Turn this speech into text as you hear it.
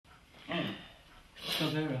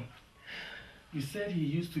Pastor Vera, you said he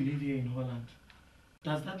used to live here in Holland.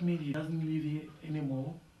 Does that mean he doesn't live here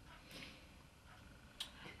anymore?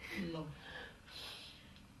 No.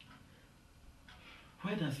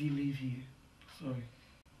 Where does he live here? Sorry.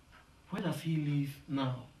 Where does he live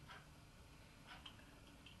now?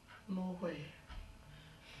 Nowhere.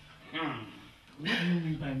 What do you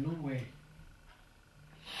mean by nowhere?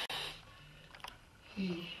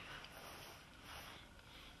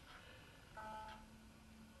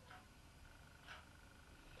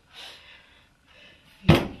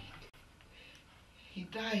 He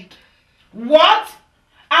died. What?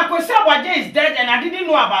 Akwesi Agbaje is dead and I didn't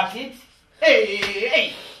know about it?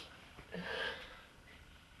 Hey.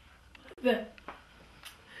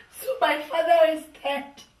 So my father is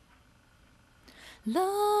dead. La,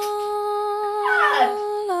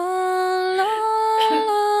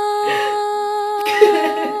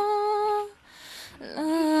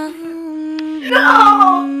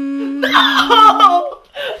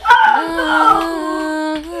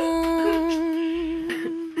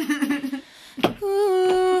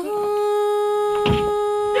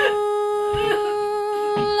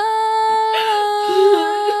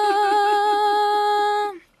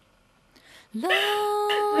 No!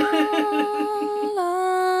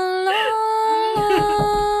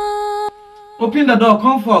 Open the door,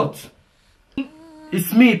 Comfort.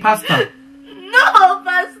 It's me, Pastor. No,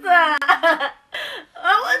 Pastor!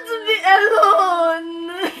 I want to be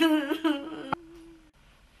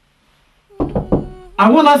alone. I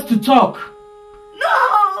want us to talk.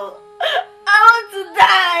 No! I want to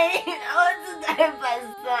die. I want to die,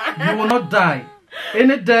 Pastor. You will not die.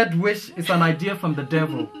 Any dead wish is an idea from the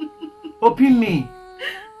devil. Open me.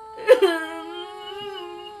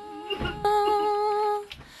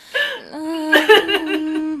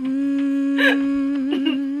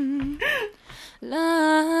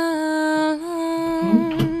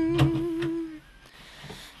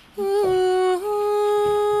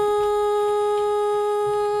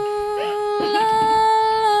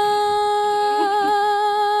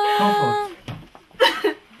 Comfort.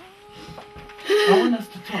 I want us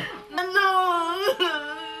to talk.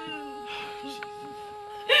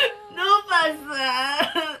 No, Pastor.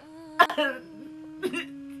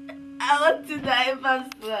 I want to die,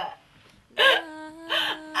 Pastor.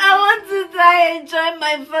 I want to die and join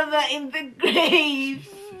my father in the grave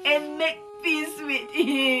and make peace with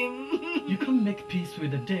him. You can't make peace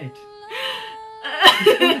with the dead.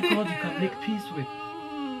 It's only God you can make peace with.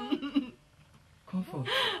 Comfort.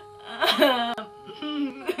 I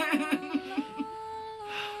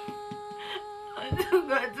want to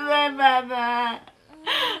go to my father.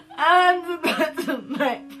 I want to go to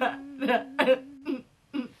my father.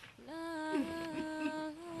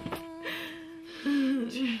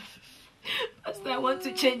 Pastor, I want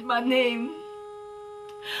to change my name.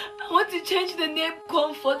 I want to change the name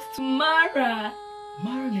Comfort to Mara.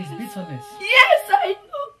 Mara is bitterness. Yes, I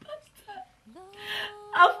know, Pastor.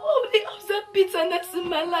 I've only observed bitterness in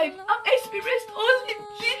my life. I've experienced only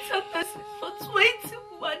bitterness for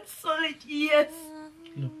 21 solid years.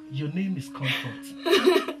 Look, your name is Comfort.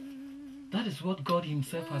 That is what God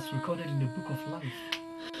himself has recorded in the book of life.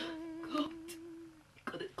 God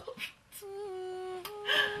a comfort.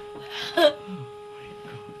 Oh my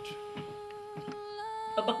God.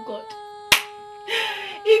 Papa God,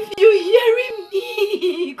 if you're hearing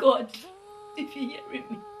me, God, if you're hearing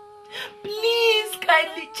me, please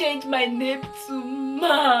kindly change my name to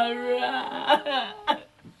Mara.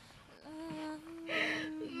 Comfort.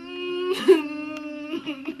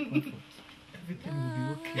 Everything will be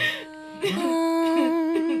okay.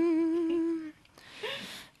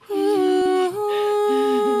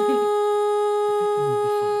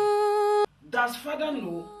 Does father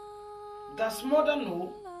know? Does mother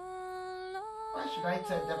know? Why should I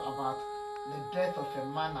tell them about the death of a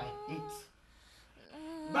man I hate?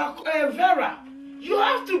 But Vera, you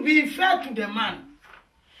have to be fair to the man.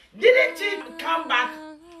 Didn't he come back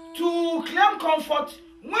to claim comfort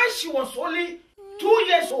when she was only 2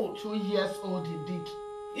 years old? 2 years old indeed.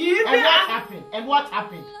 Even And what happened? And what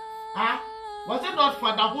happened? Huh? Was it not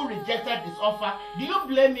father who rejected his offer? Do you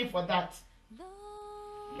blame me for that?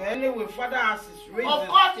 Anyway, father has his reasons. Of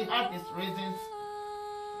course he had his reasons.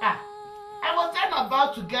 I was then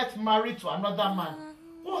about to get married to another man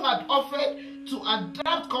who had offered to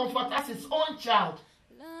adopt Comfort as his own child.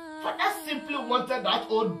 Father simply wanted that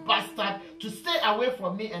old bastard to stay away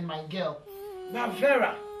from me and my girl. Now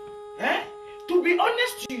Vera, to be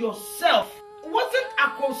honest to yourself, wasn't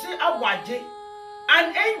Akwesi Agbaje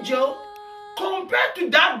an angel compared to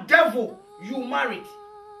that devil you married?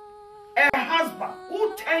 A husband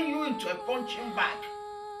who turned you into a punching bag.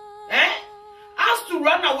 As to to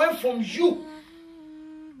run away from you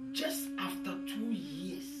just after 2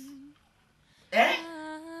 years. Eh?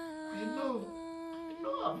 I know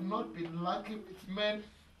I've not been lucky with men.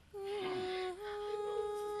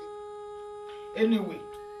 Anyway,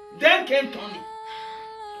 then came Tony,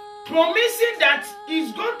 promising that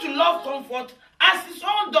he's going to love Comfort as his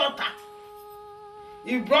own daughter.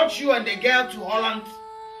 He brought you and the girl to Holland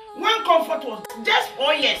when Comfort was just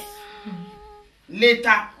 4 years.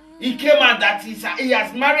 Later, he came out that he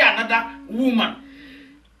has married another woman.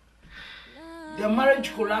 The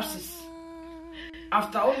marriage collapses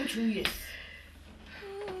after only 2 years.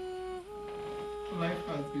 Life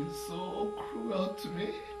has been so cruel to me.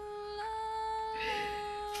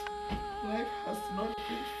 Life has not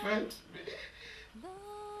been fair to me.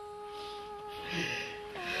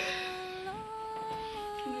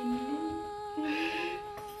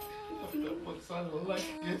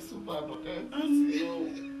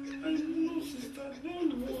 I know, sister,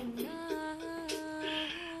 don't worry.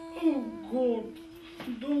 Oh God,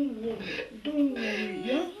 don't worry,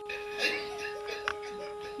 yeah?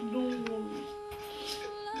 Don't worry.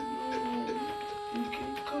 You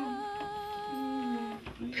can come.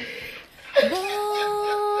 Please.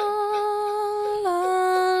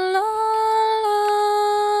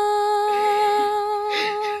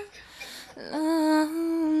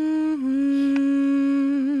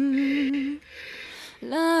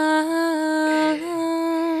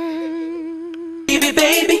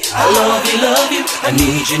 Baby, I love you, I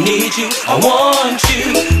need you, I want you.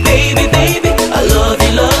 Baby, I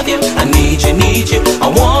love you, I need you, I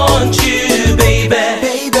want you. Baby,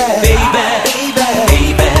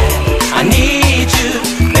 I need you.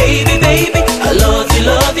 Baby, I love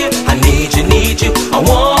you, I need you, I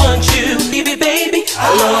want you. Baby, I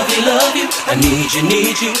love you, I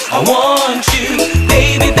need you, I want you.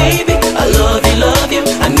 Baby, I love you,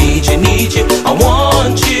 I need you, I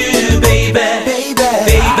want you. Baby,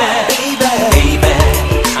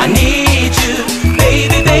 I need you.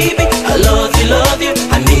 Baby, I love you,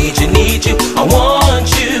 I need you, I want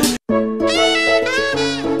you.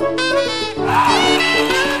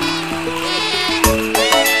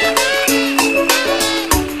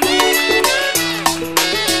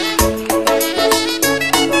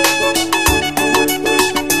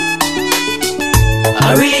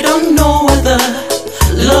 I really don't know whether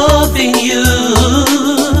loving you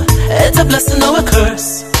it's a blessing or a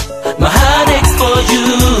curse. My heart aches for you.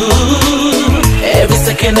 Every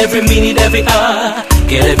second, every minute, every hour.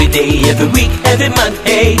 Get every day, every week, every month.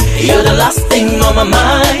 Hey, you're the last thing on my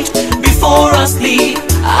mind before I sleep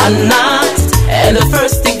at night. And the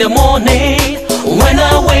first thing in the morning when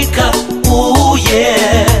I wake up. Ooh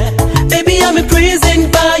yeah, baby, I'm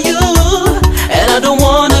imprisoned by you, and I don't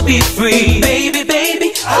wanna be free. Baby,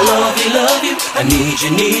 I love you, I need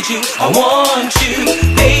you, I want you.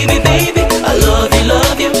 Baby, I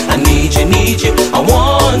love you, I need you, I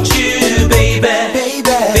want you. Baby,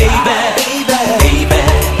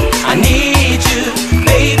 I need you.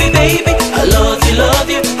 Baby, I love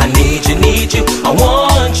you, I need you, I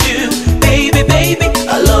want you. Baby,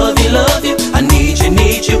 I love you, I need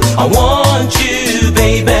you, I want you.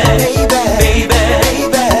 Baby,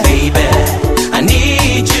 I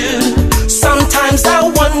need you. Sometimes I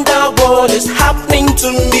wonder what is happening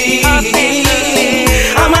to me.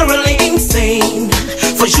 Am I really insane?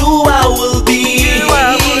 For you I will be.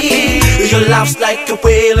 Your laugh's like a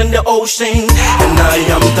whale in the ocean, and I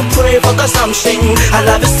am the prey for consumption. I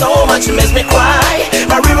love you so much, it makes me cry.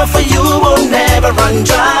 My river for you will never run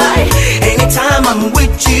dry. Anytime I'm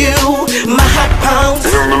with you, my heart pounds.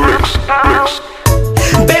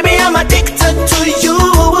 Baby, I'm addicted to you,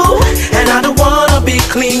 and I don't wanna be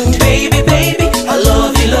clean. Baby, I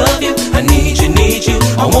love you, I need you,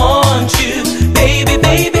 I want you. Baby,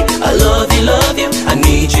 I love you, I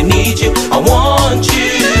need you, I want you.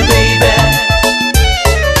 Baby,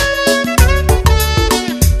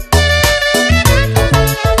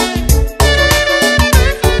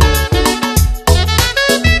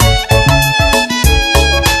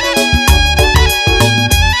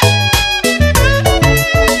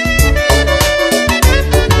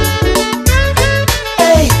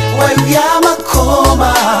 hey, when we are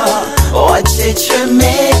Makoma, watch it you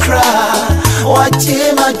make cry. Watch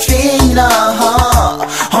him a dream now,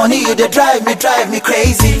 honey, you they drive me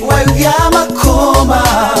crazy. When we are Makoma,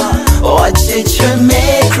 watch it you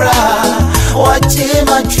make cry. Watch him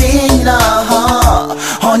a dream now,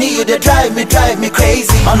 honey, you you they drive me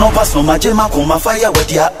crazy. I no pass from my gym, I come fire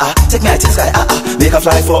with ya. Take me at the sky, make a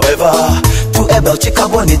fly forever. To Ebel, Chica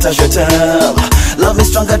Bonita, je t'aime. Love me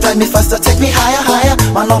stronger, drive me faster, take me higher, higher.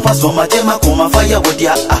 Man, no pass from my gym, I come fire with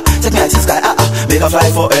ya. Take me at the sky, make a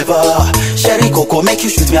fly forever. Sherry Coco, make you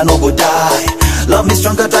shoot me, I no go die. Love me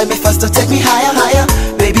stronger, drive me faster, take me higher, higher.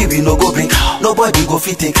 Baby, we no go break, nobody go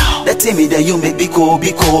fit take. That me that you make me go,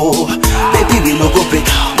 be cool. Baby, we no go break,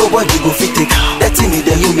 nobody go fit take. That me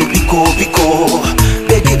that you make me go, be cool.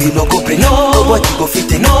 Baby, we no go break, nobody go fit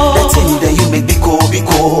take. That me that you make me go, be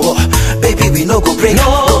cool. Baby, we no go break,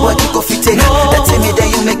 nobody go fit take. That me that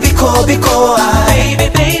you make me go, be cool. Baby,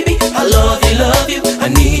 baby, I love you, I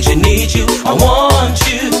need you, I want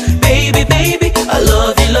you. Baby, baby, I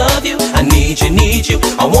love you, I need you,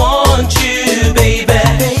 I want you, baby.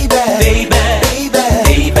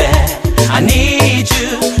 I need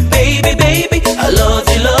you, baby, baby. I love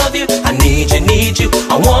you, I need you,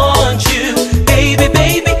 I want you, baby,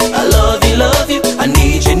 baby. I love you, I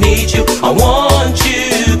need you, I want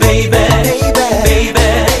you, baby,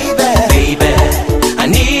 I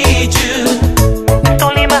need you.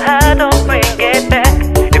 Don't leave my head, don't bring it back.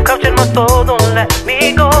 You captured my soul, don't let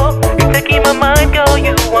me go. You're taking my mind, girl,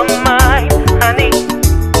 you are mine, honey.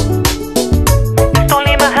 Don't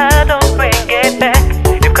leave my head, don't bring it back.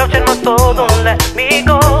 You captured my soul, don't let me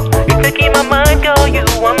go. You're taking my mind, girl, you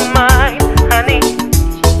are mine, honey.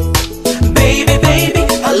 Baby, baby,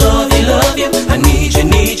 I love you, I need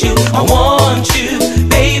you, I want you,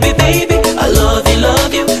 baby, baby. I love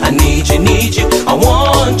you, I need you, I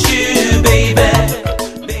want you, baby.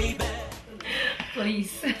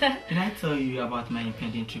 Please. Did I tell you about my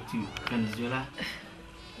impending trip to Venezuela?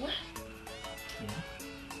 What? Yeah.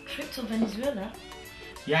 Trip to Venezuela?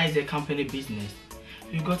 Yeah, it's a company business.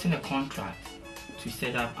 We've gotten a contract to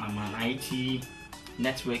set up an IT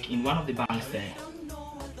network in one of the banks there.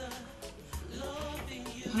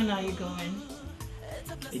 When are you going?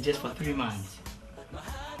 It's just for 3 months.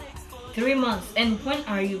 3 months. And when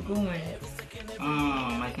are you going?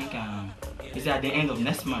 I think it's at the end of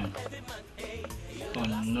next month. Oh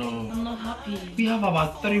no. I'm not happy. We have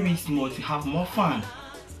about 3 weeks more to have more fun.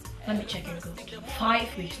 Let me check your girl.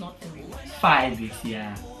 5 weeks, not 3 weeks. 5 weeks,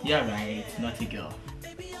 yeah. You're right, naughty girl.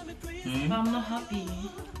 But I'm not happy.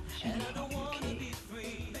 Should be happy, okay?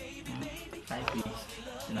 5 weeks.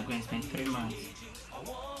 Then I'm going to spend 3 months.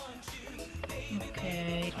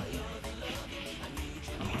 Okay.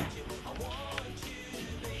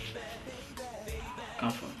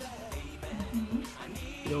 Comfort.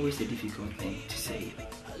 It's always a difficult thing to say.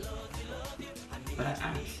 But I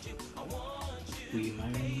asked, will you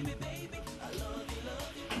marry me?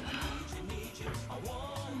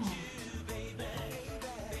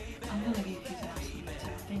 I'm gonna give you the answer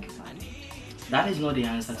later. Think about it. That is not the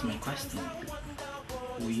answer to my question.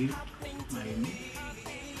 Will you marry me?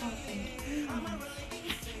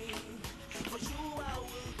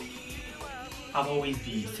 I've always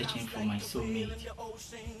been searching for my soulmate.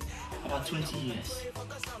 About 20 years.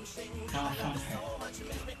 Now I found her.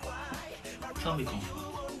 Tell me, Comfort.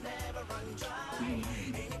 Will you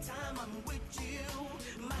marry me?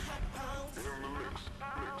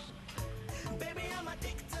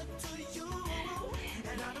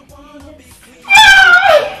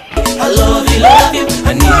 I love you,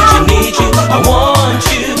 I need you, I want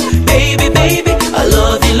you, baby, baby. I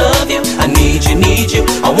love you, I need you,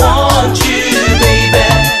 I want you, baby.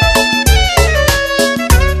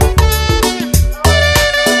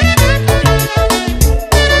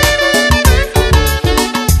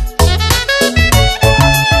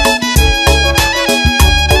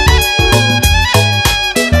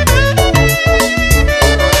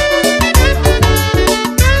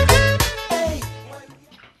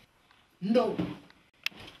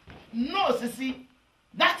 No, Sissy,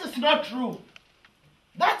 that is not true.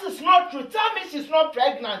 That is not true. Tell me she's not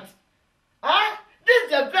pregnant. Huh? This is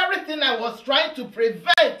the very thing I was trying to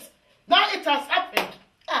prevent. Now it has happened.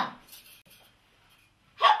 How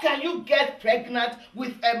can you get pregnant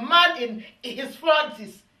with a man in his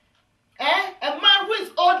 40s? A man who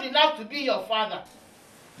is old enough to be your father.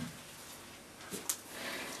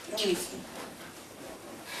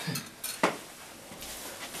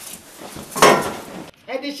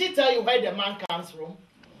 And did she tell you where the man comes from?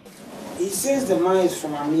 He says the man is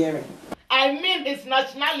from America. I mean his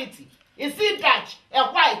nationality. Is he Dutch, a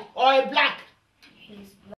white, or a black?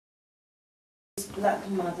 He's black. He's black,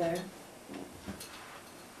 mother.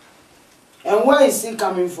 And where is he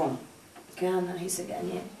coming from? Ghana. He's a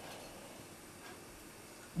Ghanaian.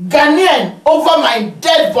 Ghanaian over my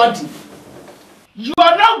dead body. You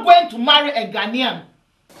are not going to marry a Ghanaian.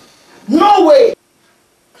 No way.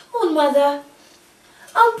 Come on, mother.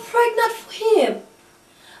 I'm pregnant for him.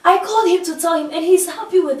 I called him to tell him and he's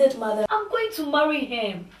happy with it, mother. I'm going to marry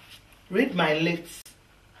him. Read my lips.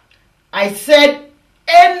 I said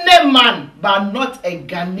any man, but not a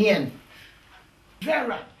Ghanaian.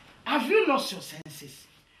 Vera, have you lost your senses?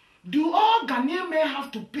 Do all Ghanaian men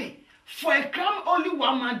have to pay for a crime only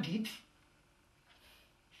one man did?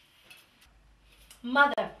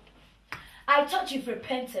 Mother, I thought you've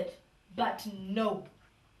repented, but no.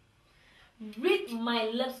 Read my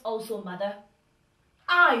lips also, mother.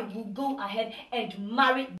 I will go ahead and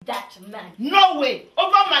marry that man. No way!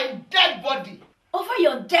 Over my dead body! Over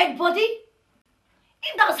your dead body?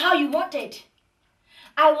 If that's how you want it,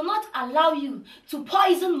 I will not allow you to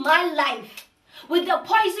poison my life with the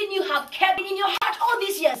poison you have kept in your heart all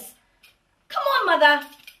these years. Come on, mother.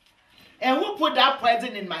 And who put that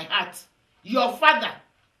poison in my heart? Your father.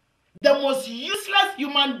 The most useless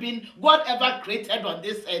human being God ever created on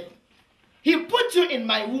this earth. He put you in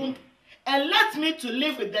my womb and left me to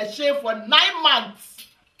live with the shame for 9 months.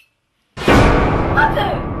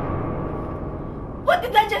 Mother! What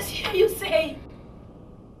did I just hear you say?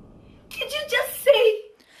 Did you just say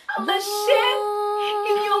I'm ashamed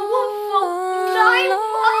in your womb for 9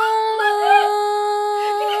 months, mother?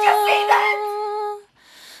 Did you just say that?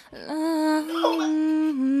 No.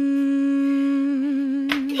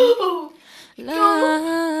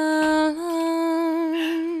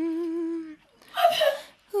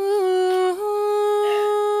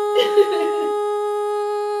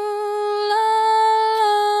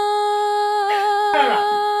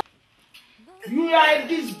 You are a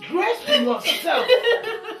disgrace to yourself.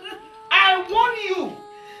 I warn you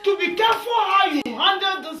to be careful how you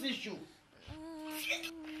handle this issue.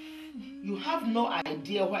 You have no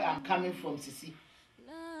idea where I'm coming from, Sisi.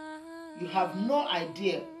 You have no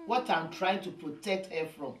idea what I'm trying to protect her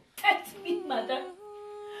from. Protect me, mother.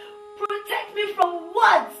 Protect me from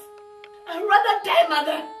what? I'd rather die,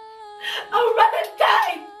 mother. I'd rather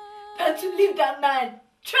die than to leave that man.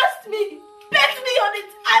 Trust me. Bet me on it.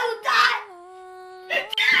 I will die.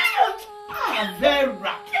 Ah,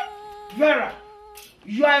 Vera. Vera,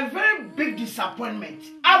 you are a very big disappointment.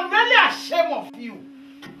 I'm really ashamed of you.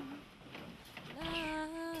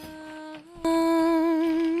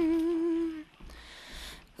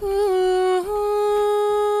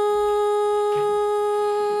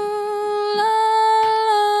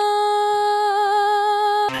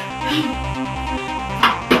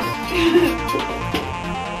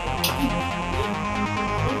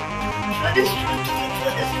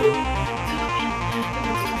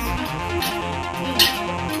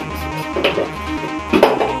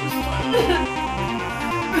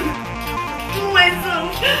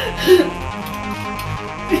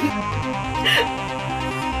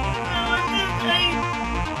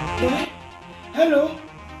 Hello?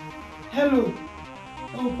 Hello?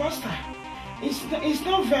 Oh, Pastor. It's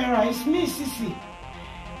not Vera, it's me, Sisi.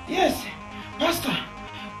 Yes, Pastor,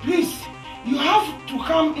 please, you have to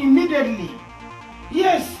come immediately.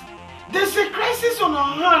 Yes, there's a crisis on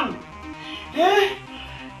our hand.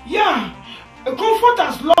 Yeah, Comfort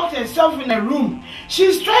has locked herself in a room.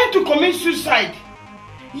 She's trying to commit suicide.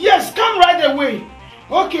 Yes, come right away.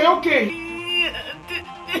 Okay.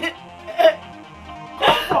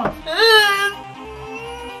 Comfort.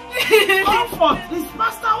 Comfort, it's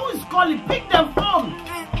Pastor who is calling. Pick the phone.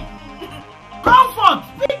 Comfort,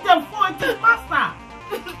 pick the phone. It is Pastor.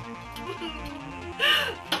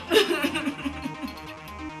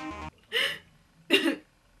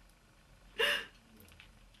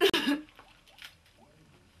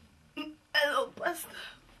 Hello, Pastor.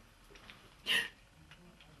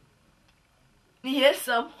 Yes,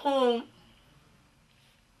 I'm home.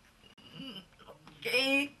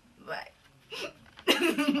 Okay, bye.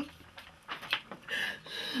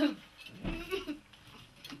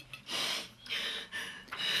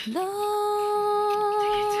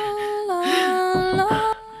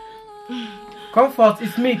 Comfort,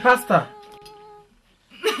 it's me, Pastor.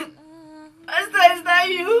 Pastor, is that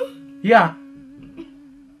you? Yeah.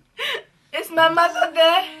 Is my mother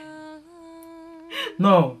there?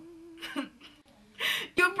 No.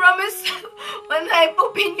 You promise when I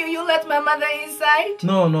open you, you let my mother inside?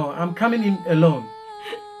 No, I'm coming in alone.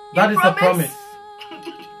 That is the promise.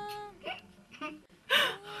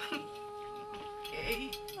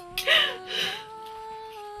 Okay.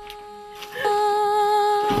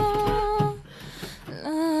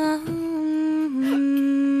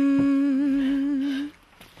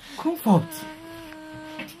 Comfort.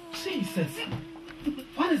 Jesus.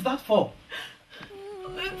 What is that for?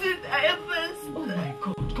 What did I ever say? Oh my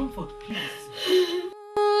God, Comfort, please.